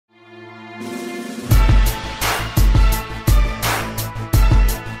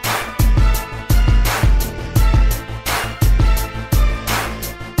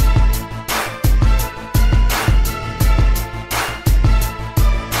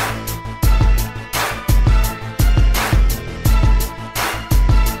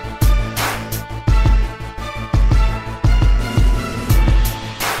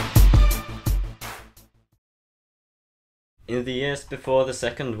In the years before the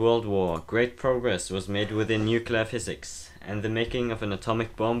Second World War, great progress was made within nuclear physics, and the making of an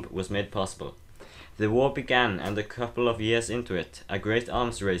atomic bomb was made possible. The war began, and a couple of years into it, a great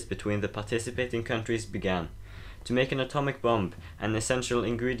arms race between the participating countries began. To make an atomic bomb, an essential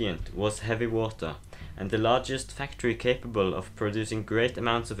ingredient was heavy water, and the largest factory capable of producing great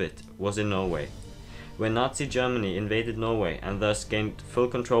amounts of it was in Norway. When Nazi Germany invaded Norway and thus gained full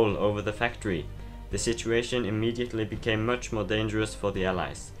control over the factory, the situation immediately became much more dangerous for the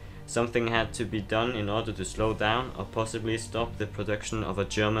Allies. Something had to be done in order to slow down or possibly stop the production of a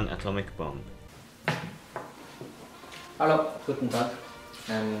German atomic bomb. Hello, guten Tag.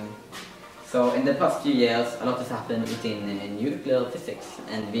 So in the past few years a lot has happened within nuclear physics,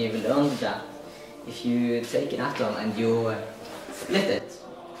 and we've learned that if you take an atom and you split it,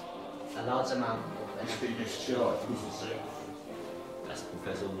 a large amount of energy. That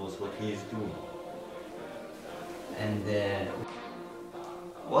professor knows what he is doing. And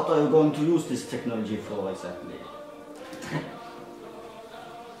what are you going to use this technology for exactly?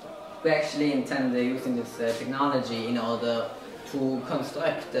 we actually intend using this technology in order to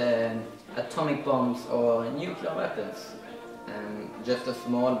construct atomic bombs or nuclear weapons. Just a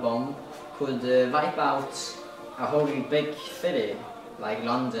small bomb could wipe out a whole big city like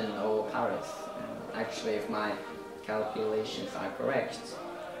London or Paris. Actually, if my calculations are correct,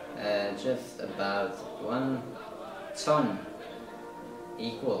 just about 1 ton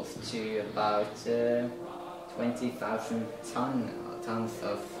equals to about 20,000 tons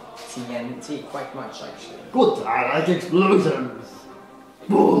of TNT, quite much actually. Good, I like explosions!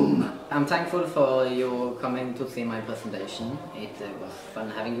 Boom! I'm thankful for you coming to see my presentation. It was fun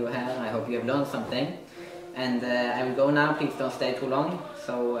having you here. I hope you have learned something. And I will go now, please don't stay too long.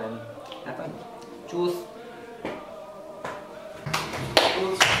 So, have fun. Choose.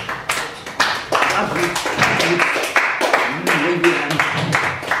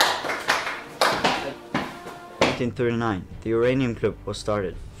 1939, the Uranium Club was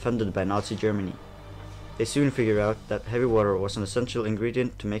started, funded by Nazi Germany. They soon figured out that heavy water was an essential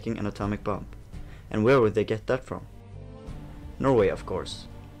ingredient to making an atomic bomb. And where would they get that from? Norway, of course.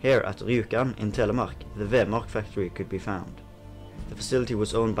 Here at Rjukan in Telemark, the WW2 factory could be found. The facility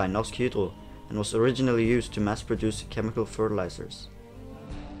was owned by Norsk Hydro and was originally used to mass-produce chemical fertilizers.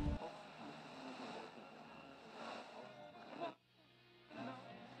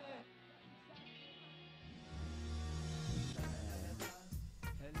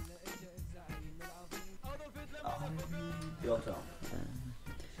 Your turn.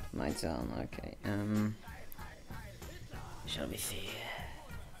 My turn, okay. Shall we see?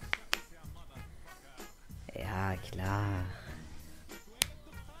 Ja, klar.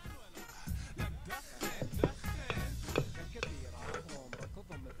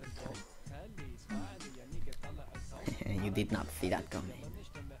 You did not see that coming.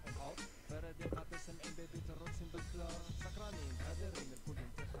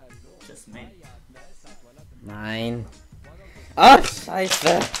 Just me. Nein. Ah,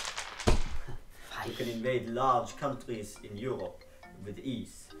 Scheiße! You can invade large countries in Europe with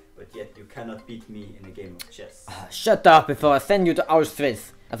ease, but yet you cannot beat me in a game of chess. Shut up before I send you to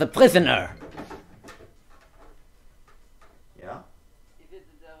Auschwitz as a prisoner! Yeah?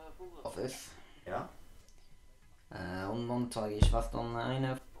 Office. Yeah? Unmontage ich fast on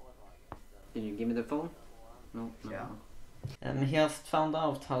eine. Did you give me the phone? No. Yeah. He has found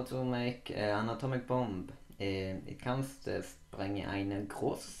out how to make an atomic bomb. It can spränga eine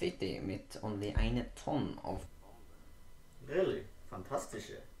groß city mit only 1 ton of. Really?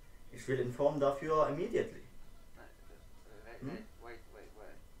 Fantastische. Ich will inform dafür immediately. Wait.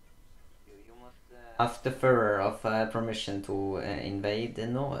 You must ask the Führer of permission to invade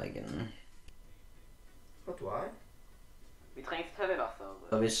Norway. But why? Vi trängs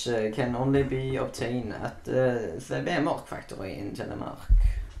Tøllevasser. Which can only be obtained at the WW2 factory in Telemark.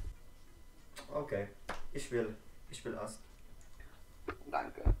 Okay. Ich will ask.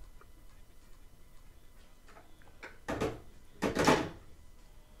 Danke.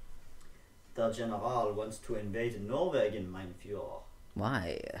 The general wants to invade Norway, mein Führer.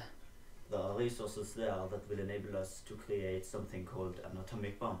 Why? There are resources there that will enable us to create something called an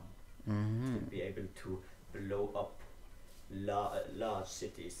atomic bomb. To be able to blow up large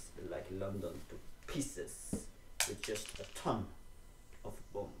cities like London to pieces with just a ton of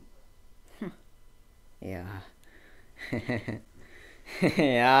bomb. Ja.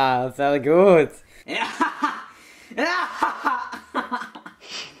 Ja, sehr gut.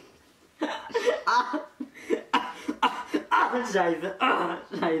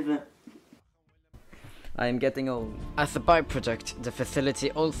 Scheiße. I am getting old. As a byproduct, the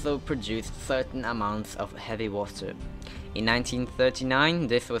facility also produced certain amounts of heavy water. In 1939,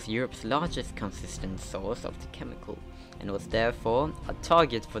 this was Europe's largest consistent source of the chemical, and was therefore a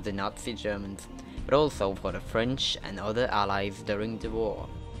target for the Nazi Germans, but also for the French and other allies during the war.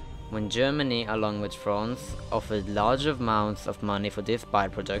 When Germany, along with France, offered large amounts of money for this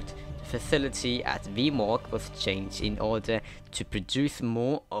byproduct, the facility at Vimork was changed in order to produce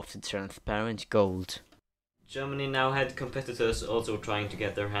more of the transparent gold. Germany now had competitors also trying to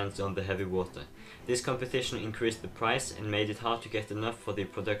get their hands on the heavy water. This competition increased the price and made it hard to get enough for the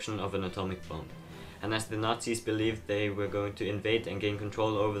production of an atomic bomb. And as the Nazis believed they were going to invade and gain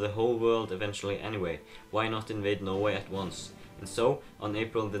control over the whole world eventually anyway, why not invade Norway at once? And so, on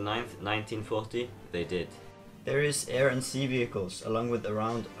April the 9th, 1940, they did. Various air and sea vehicles, along with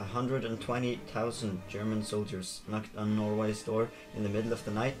around 120,000 German soldiers, knocked on Norway's door in the middle of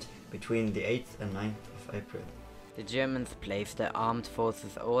the night between the 8th and 9th of April. The Germans placed their armed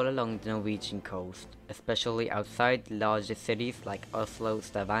forces all along the Norwegian coast, especially outside larger cities like Oslo,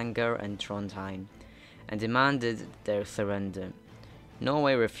 Stavanger and Trondheim, and demanded their surrender.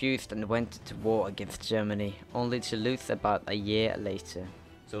 Norway refused and went to war against Germany, only to lose about a year later.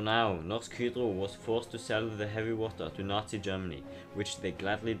 So now, Norsk Hydro was forced to sell the heavy water to Nazi Germany, which they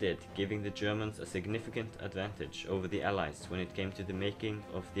gladly did, giving the Germans a significant advantage over the Allies when it came to the making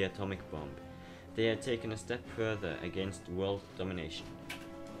of the atomic bomb. They had taken a step further against world domination.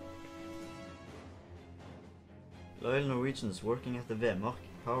 Loyal Norwegians working at the WW2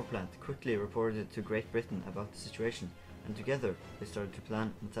 power plant quickly reported to Great Britain about the situation, and together they started to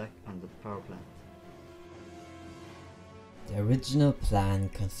plan an attack on the power plant. The original plan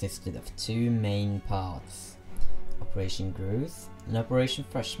consisted of two main parts, Operation Grues and Operation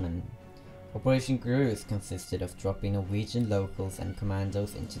Freshman. Operation Grues consisted of dropping Norwegian locals and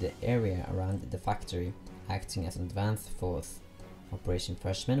commandos into the area around the factory, acting as an advance force. Operation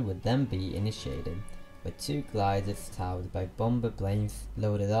Freshman would then be initiated, with two gliders towed by bomber planes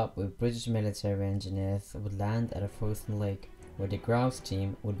loaded up with British military engineers would land at a frozen lake, where the Grouse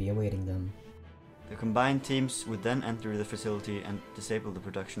team would be awaiting them. The combined teams would then enter the facility and disable the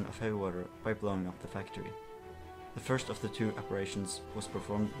production of heavy water by blowing up the factory. The first of the two operations was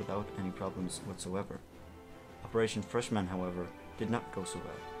performed without any problems whatsoever. Operation Freshman, however, did not go so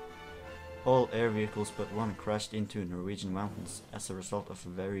well. All air vehicles but one crashed into Norwegian mountains as a result of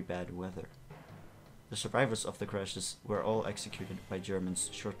very bad weather. The survivors of the crashes were all executed by Germans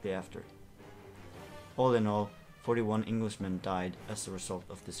shortly after. All in all, 41 Englishmen died as a result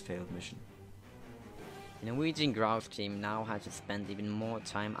of this failed mission. The Norwegian Grouse team now had to spend even more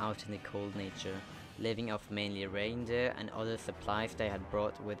time out in the cold nature, living off mainly reindeer and other supplies they had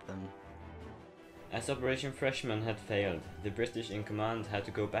brought with them. As Operation Freshman had failed, the British in command had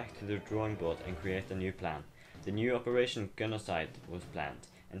to go back to the drawing board and create a new plan. The new Operation Gunnerside was planned,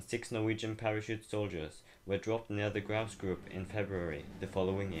 and 6 Norwegian parachute soldiers were dropped near the Grouse group in February the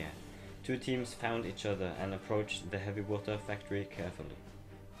following year. 2 teams found each other and approached the heavy water factory carefully.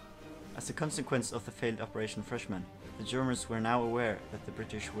 As a consequence of the failed Operation Freshman, the Germans were now aware that the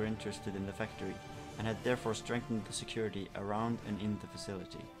British were interested in the factory, and had therefore strengthened the security around and in the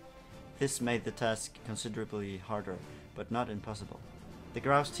facility. This made the task considerably harder, but not impossible. The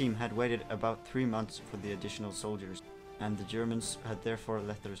Grouse team had waited about 3 months for the additional soldiers, and the Germans had therefore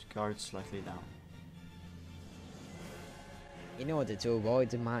let their guards slightly down. In order to avoid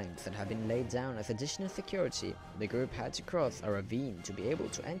the mines that had been laid down as additional security, the group had to cross a ravine to be able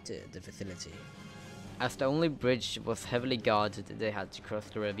to enter the facility. As the only bridge was heavily guarded, they had to cross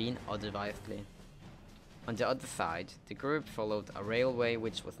the ravine otherwisely. On the other side, the group followed a railway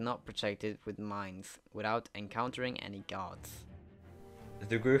which was not protected with mines, without encountering any guards.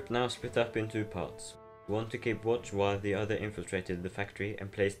 The group now split up in 2 parts. One to keep watch while the other infiltrated the factory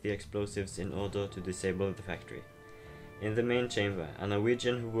and placed the explosives in order to disable the factory. In the main chamber, a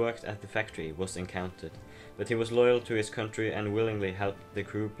Norwegian who worked at the factory was encountered, but he was loyal to his country and willingly helped the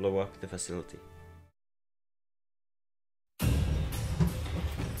crew blow up the facility.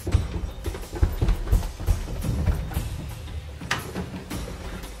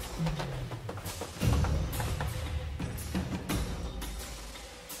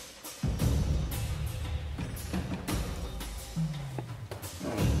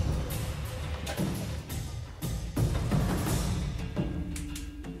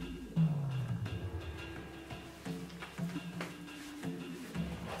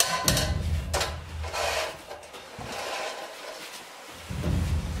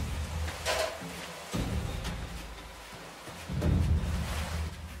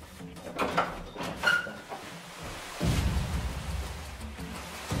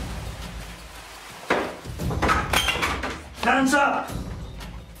 Hands up,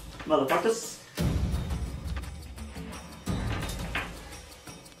 motherfuckers!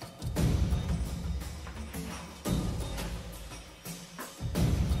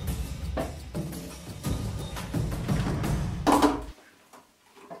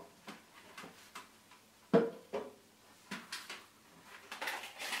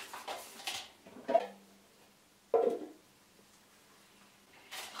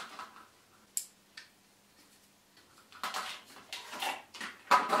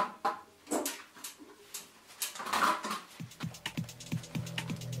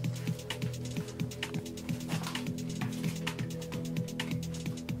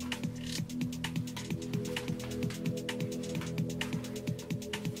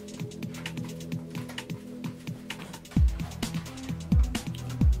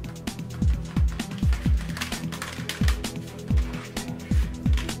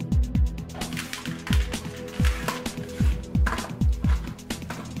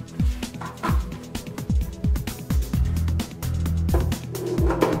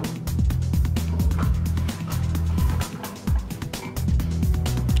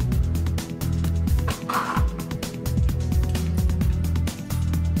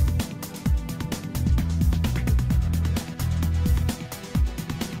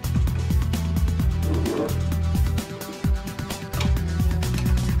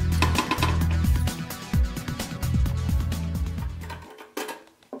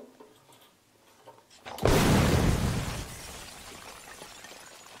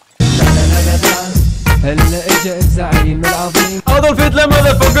 هلا اجا الزعيم العظيم Adolf Hitler,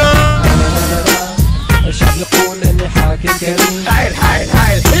 motherfucker! الشعب يقول اني حاكم كريم. Heil, heil,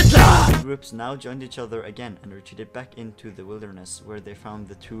 heil, Hitler! The groups now joined each other again and retreated back into the wilderness, where they found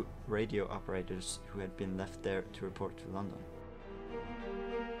the 2 radio operators who had been left there to report to London.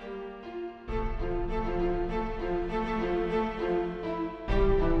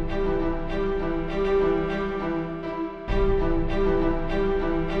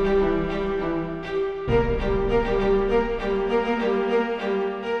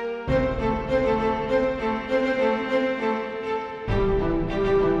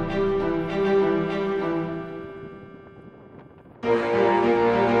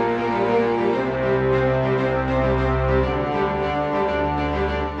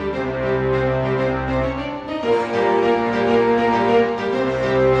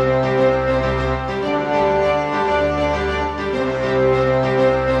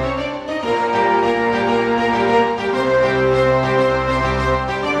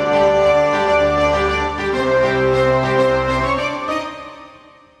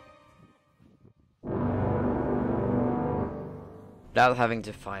 Without having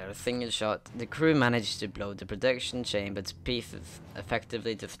to fire a single shot, the crew managed to blow the production chamber to pieces,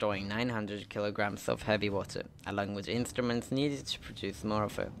 effectively destroying 900 kilograms of heavy water, along with instruments needed to produce more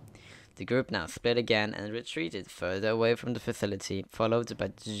of it. The group now split again and retreated further away from the facility, followed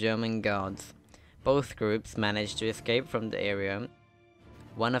by the German guards. Both groups managed to escape from the area.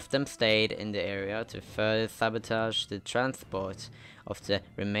 One of them stayed in the area to further sabotage the transport of the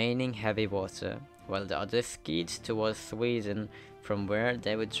remaining heavy water, while the other skied towards Sweden, from where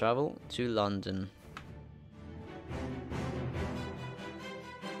they would travel to London.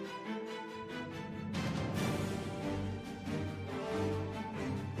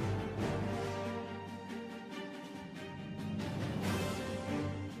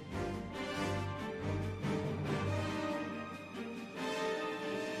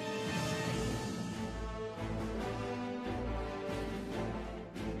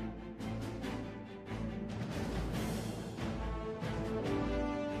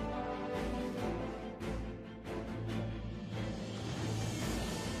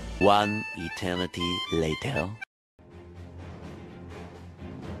 One eternity later.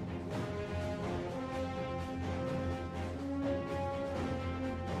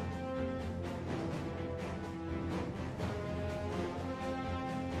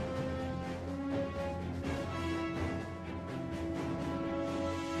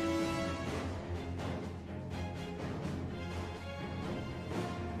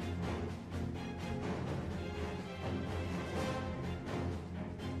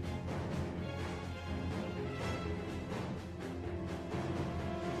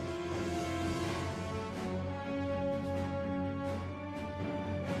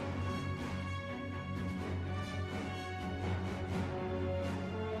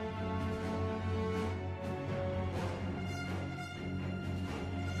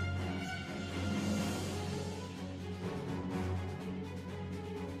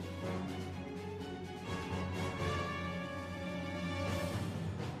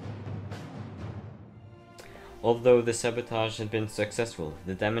 Although the sabotage had been successful,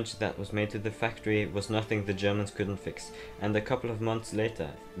 the damage that was made to the factory was nothing the Germans couldn't fix, and a couple of months later,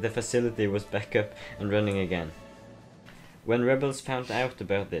 the facility was back up and running again. When rebels found out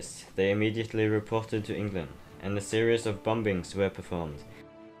about this, they immediately reported to England, and a series of bombings were performed.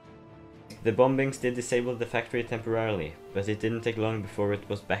 The bombings did disable the factory temporarily, but it didn't take long before it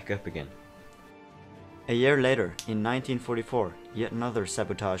was back up again. A year later, in 1944, yet another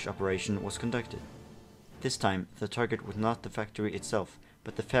sabotage operation was conducted. This time, the target was not the factory itself,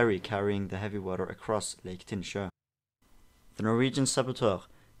 but the ferry carrying the heavy water across Lake Tinnsjø. The Norwegian saboteur,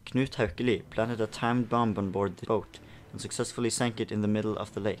 Knut Haukeli, planted a timed bomb on board the boat and successfully sank it in the middle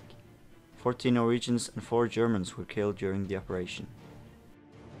of the lake. 14 Norwegians and 4 Germans were killed during the operation.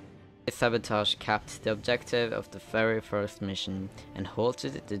 The sabotage capped the objective of the very first mission and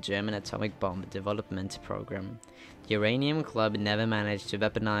halted the German atomic bomb development program. The Uranium Club never managed to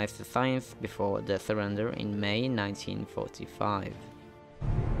weaponize the science before their surrender in May 1945.